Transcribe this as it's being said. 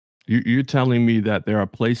You're telling me that there are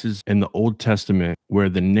places in the Old Testament where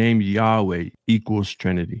the name Yahweh equals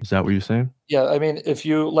Trinity. Is that what you're saying? Yeah, I mean, if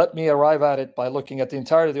you let me arrive at it by looking at the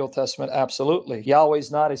entirety of the Old Testament, absolutely. Yahweh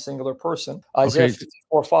is not a singular person. Isaiah Okay.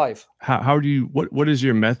 54:5. How do you what is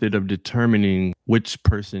your method of determining which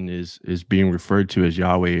person is being referred to as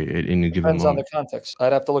Yahweh at any given Depends on the moment? context.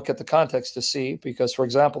 I'd have to look at the context to see, because, for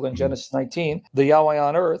example, in Mhm. Genesis 19, the Yahweh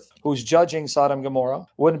on earth who's judging Sodom and Gomorrah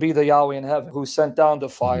wouldn't be the Yahweh in heaven who sent down the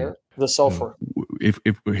fire, the sulfur. If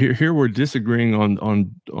here we're disagreeing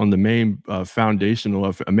on the main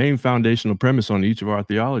foundational premise on each of our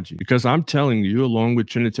theology, because I'm telling you, along with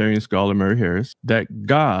Trinitarian scholar Murray Harris, that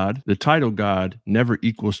God, the title God, never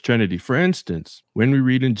equals Trinity. For instance, when we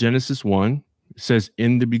read in Genesis 1, it says,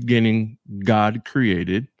 "In the beginning, God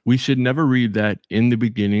created." We should never read that in the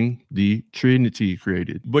beginning, the Trinity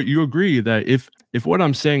created. But you agree that if what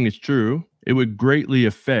I'm saying is true, it would greatly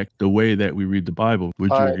affect the way that we read the Bible. Would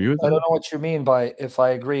you agree with I that? don't know what you mean by if I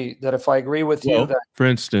agree. That if I agree with you, that For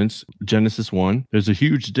instance, Genesis 1, there's a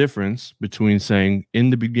huge difference between saying in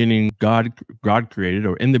the beginning God created,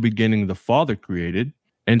 or in the beginning the Father created,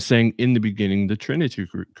 and saying in the beginning the Trinity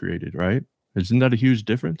created, right? Isn't that a huge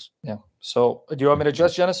difference? yeah. So, do you want me to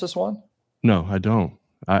address Genesis 1? No, I don't.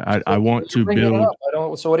 I want to You're bringing it build. up. I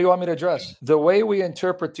don't. So, what do you want me to address? The way we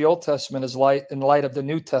interpret the Old Testament is in light of the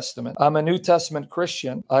New Testament. I'm a New Testament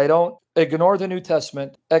Christian. I don't ignore the New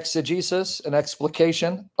Testament exegesis and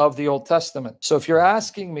explication of the Old Testament. So, if you're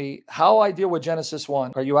asking me how I deal with Genesis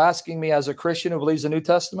 1, are you asking me as a Christian who believes the New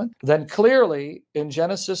Testament? Then clearly in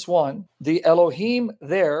Genesis 1, the Elohim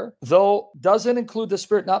there, though doesn't include the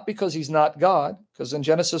Spirit, not because he's not God, because in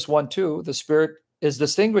Genesis 1:2, the Spirit is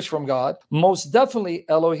distinguished from God. Most definitely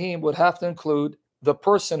Elohim would have to include the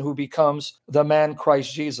person who becomes the man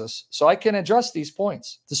Christ Jesus. So I can address these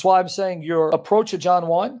points. That's why I'm saying your approach to John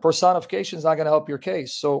 1, personification, is not going to help your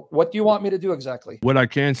case. So what do you want me to do exactly? What I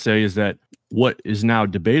can say is that what is now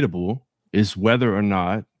debatable is whether or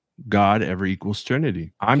not God ever equals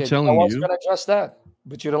Trinity. I'm telling I was you. going to address that,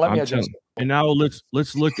 but you don't let me address it. And now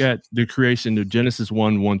let's look at the creation of Genesis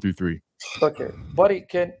 1 through 3. Okay, buddy,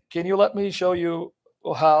 can you let me show you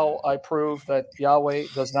how I prove that Yahweh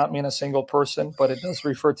does not mean a single person, but it does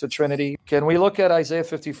refer to Trinity? Can we look at Isaiah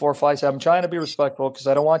 54:5? I'm trying to be respectful because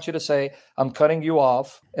I don't want you to say I'm cutting you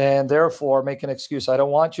off and therefore make an excuse. I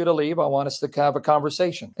don't want you to leave. I want us to have a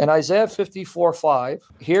conversation. In Isaiah 54:5,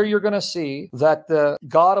 here you're going to see that the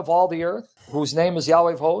God of all the earth, whose name is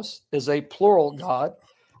Yahweh of hosts, is a plural God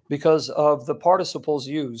because of the participles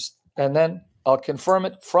used. And then I'll confirm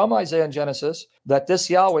it from Isaiah and Genesis that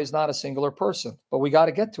this Yahweh is not a singular person, but we got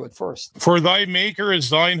to get to it first. For thy maker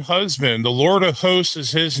is thine husband, the Lord of hosts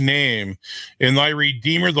is his name, and thy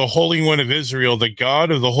Redeemer, the Holy One of Israel, the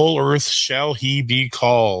God of the whole earth shall he be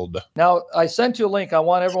called. Now, I sent you a link. I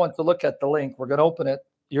want everyone to look at the link. We're going to open it.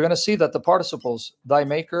 You're going to see that the participles, thy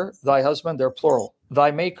maker, thy husband, they're plural.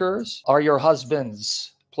 Thy makers are your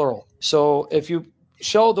husbands, plural. So if you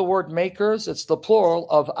show the word makers, it's the plural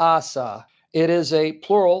of asa. It is a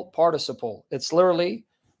plural participle. It's literally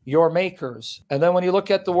your makers. And then when you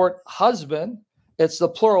look at the word husband, it's the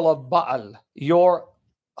plural of Baal. Your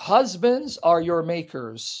husbands are your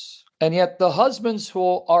makers. And yet the husbands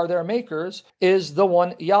who are their makers is the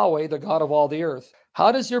one Yahweh, the God of all the earth.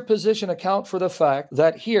 How does your position account for the fact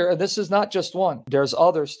that here, and this is not just one, there's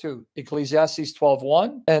others too, Ecclesiastes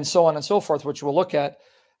 12:1, and so on and so forth, which we'll look at.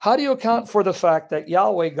 How do you account for the fact that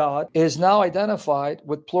Yahweh God is now identified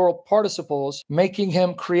with plural participles, making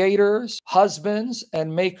him creators, husbands,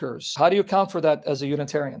 and makers? How do you account for that as a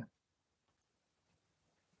Unitarian?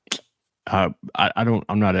 I'm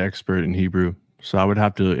not an expert in Hebrew, so I would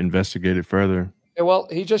have to investigate it further. Well,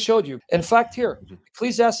 he just showed you. In fact, here,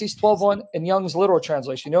 Ecclesiastes 12:1 in Young's literal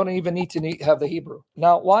translation. You don't even need to have the Hebrew.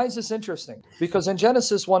 Now, why is this interesting? Because in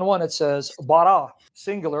Genesis 1:1, it says, bara,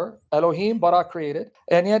 singular, Elohim, bara, created.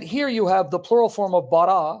 And yet here you have the plural form of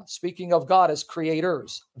bara, speaking of God as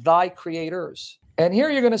creators, thy creators. And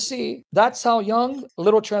here you're going to see that's how Young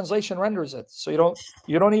literal translation renders it. So you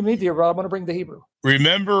don't even need the Hebrew. I'm going to bring the Hebrew.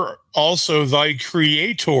 Remember also thy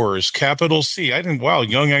creators, capital C.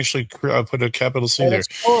 Young actually put a capital C there.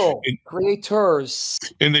 Plural, creators.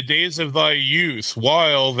 In the days of thy youth,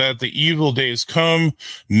 while that the evil days come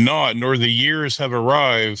not, nor the years have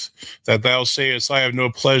arrived, that thou sayest, I have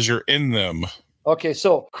no pleasure in them. Okay,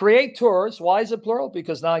 so creators, why is it plural?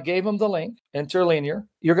 Because now I gave him the link, interlinear.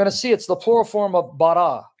 You're going to see it's the plural form of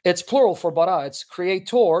bara. It's plural for bara. It's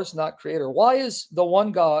creators, not creator. Why is the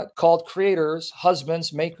one God called creators,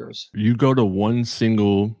 husbands, makers? You go to one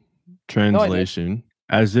single translation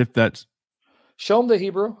as if that's... Show him the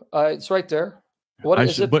Hebrew. It's right there. What I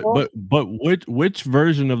is should, it? Plural? but which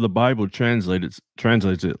version of the Bible translates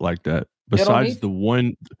it like that? They don't Besides need the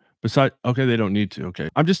one, beside okay, they don't need to. Okay,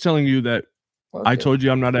 I'm just telling you that I Okay. told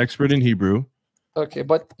you I'm not an expert in Hebrew. Okay,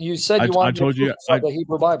 but you said I, you I wanted to told you crucify the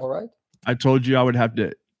Hebrew Bible, right? I told you I would have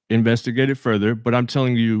to investigate it further, but I'm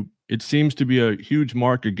telling you, it seems to be a huge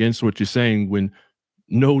mark against what you're saying when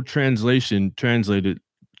no translation translates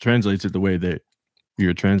it the way that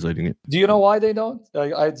you're translating it. Do you know why they don't?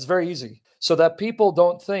 It's very easy. So that people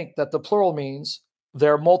don't think that the plural means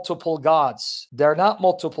there are multiple gods. They're not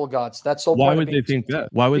multiple gods. That's the whole Why point of would they being think that?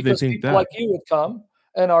 Why would they because think people that? like you would come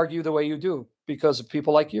and argue the way you do because of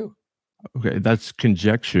people like you. Okay, that's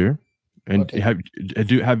conjecture. And Okay.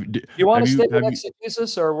 You want have to stay with have you?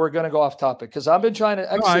 exegesis, or we're going to go off topic? Because I've been trying to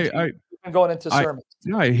No, exegete. We've been going into I sermons.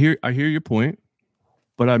 no, I hear your point,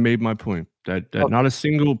 but I made my point that Okay. not a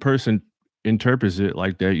single person interprets it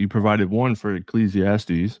like that. You provided one for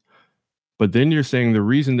Ecclesiastes, but then you're saying the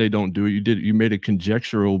reason they don't do it, you made a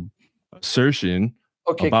conjectural assertion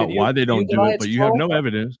Okay, about why they can you don't do deny it, it's but you have plural? no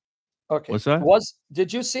evidence. Okay. What's that?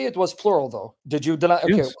 Did you see it was plural though? Did you deny?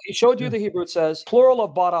 Okay, Yes. he showed you Yeah. the Hebrew. It says plural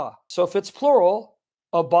of bara. So if it's plural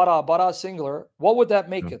of bara singular, what would that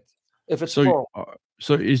make Yeah. it? If it's So, plural.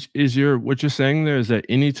 so is your what you're saying there is that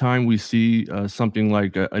anytime we see something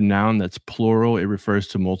like a noun that's plural, it refers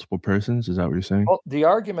to multiple persons? Is that what you're saying? Well, the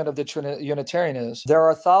argument of the Unitarian is there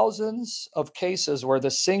are thousands of cases where the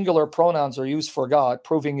singular pronouns are used for God,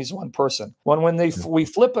 proving he's one person. When we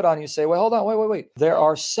flip it on you, say, well, hold on, wait. There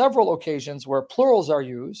are several occasions where plurals are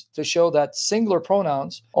used to show that singular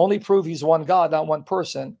pronouns only prove he's one God, not one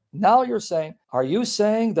person. Now you're saying, are you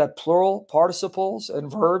saying that plural participles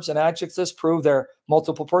and verbs and adjectives prove they're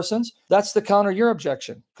multiple persons? That's the counter your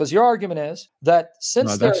objection, because your argument is that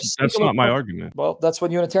since that's not my argument. Well, that's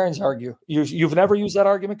what Unitarians argue. You've never used that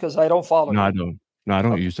argument because I don't follow. No, you. I don't. No, I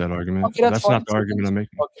don't Okay. use that argument. Okay, that's fine. not the argument I'm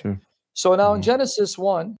making. Okay. Sure. So now in Genesis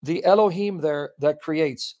 1, the Elohim there that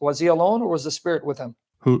creates, was he alone or was the Spirit with him?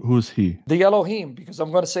 Who's he? The Elohim, because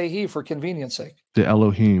I'm going to say he for convenience sake. The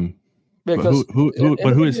Elohim. Because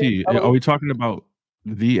but who is he? Elohim, are we talking about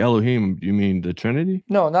the Elohim? You mean the Trinity?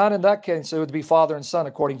 No, not in that case. It would be Father and Son,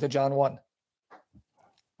 according to John 1.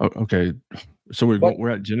 Oh, okay. So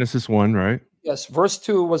we're at Genesis 1, right? Yes. Verse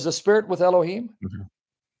 2, was the Spirit with Elohim? Okay.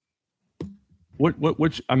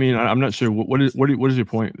 Which I mean, I'm not sure. What is your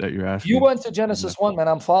point that you're asking? You went to Genesis 1, man.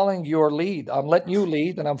 I'm following your lead. I'm letting you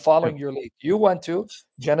lead, and I'm following your lead. You went to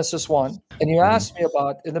Genesis 1, and you asked me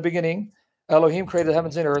about, in the beginning, Elohim created the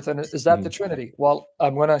heavens and earth, and is that the Trinity? Well,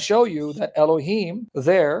 I'm going to show you that Elohim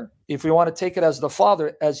there, if we want to take it as the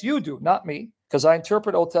Father, as you do, not me, because I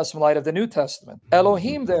interpret Old Testament light of the New Testament.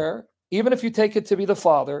 Elohim there, even if you take it to be the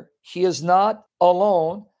Father, he is not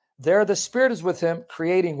alone. There, the Spirit is with him,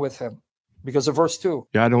 creating with him. Because of verse 2.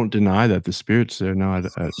 Yeah, I don't deny that the Spirit's there. No,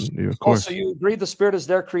 of course. So you agree the Spirit is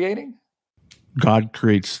there creating? God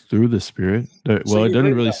creates through the Spirit. Well, it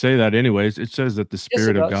doesn't really say that anyways. It says that the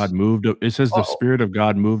Spirit of God moved. It says the Spirit of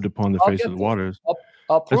God moved upon the face of the waters.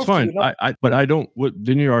 That's fine. But I don't.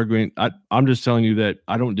 Then you're arguing. I'm just telling you that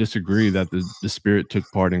I don't disagree that the Spirit took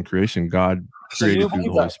part in creation. God created through the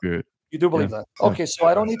Holy Spirit. You do believe that? Okay, so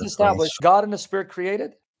I don't need to establish God and the Spirit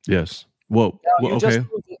created? Yes. Well, okay.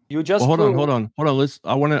 Hold on.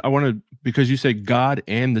 I want to because you say God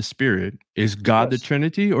and the Spirit. Is God the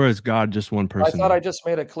Trinity, or is God just one person? I thought I just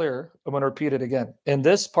made it clear. I'm going to repeat it again. In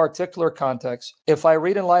this particular context, if I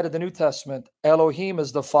read in light of the New Testament, Elohim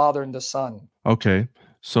is the Father and the Son. Okay.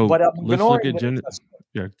 So let's look at Genesis.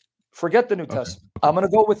 Yeah. Forget the New Testament. I'm going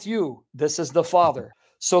to go with you. This is the Father.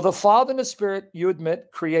 So the Father and the Spirit, you admit,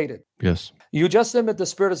 created. Yes. You just admit the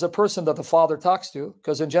Spirit is a person that the Father talks to,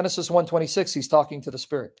 because in Genesis 1:26, he's talking to the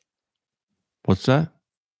Spirit. What's that?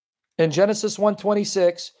 In Genesis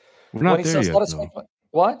 1:26, we're not there yet.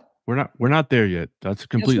 What? We're not there yet. That's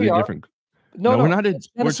completely different. No, we're not.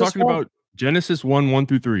 We're talking about Genesis 1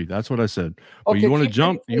 through 3. That's what I said. But you want to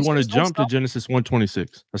jump. You want to jump to Genesis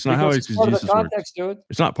 1:26. That's not how exegesis works. Dude.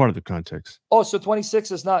 It's not part of the context. Oh, so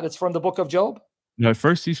 26 is not. It's from the book of Job. No,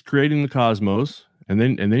 first he's creating the cosmos, and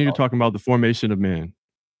then you're talking about the formation of man.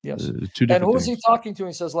 Yes. Two different and who is things. he talking to?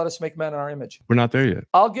 He says, "Let us make man in our image." We're not there yet.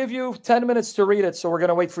 I'll give you 10 minutes to read it, so we're going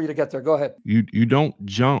to wait for you to get there. Go ahead. You don't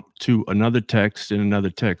jump to another text in another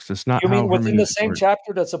text. That's not. You how mean within the same works.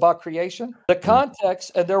 chapter that's about creation? The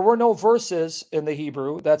context, and there were no verses in the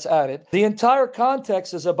Hebrew that's added. The entire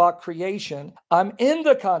context is about creation. I'm in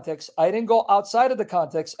the context. I didn't go outside of the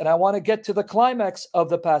context, and I want to get to the climax of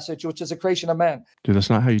the passage, which is the creation of man. Dude, that's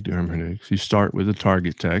not how you do hermeneutics. You start with a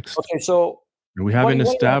target text. Okay, so We haven't What do you want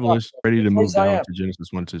to established ready to move I down am. to Genesis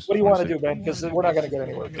 1 to What do you want to 26. do, Ben? Because we're not going to get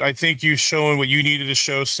anywhere. I think you've shown what you needed to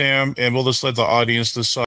show, Sam, and we'll just let the audience decide.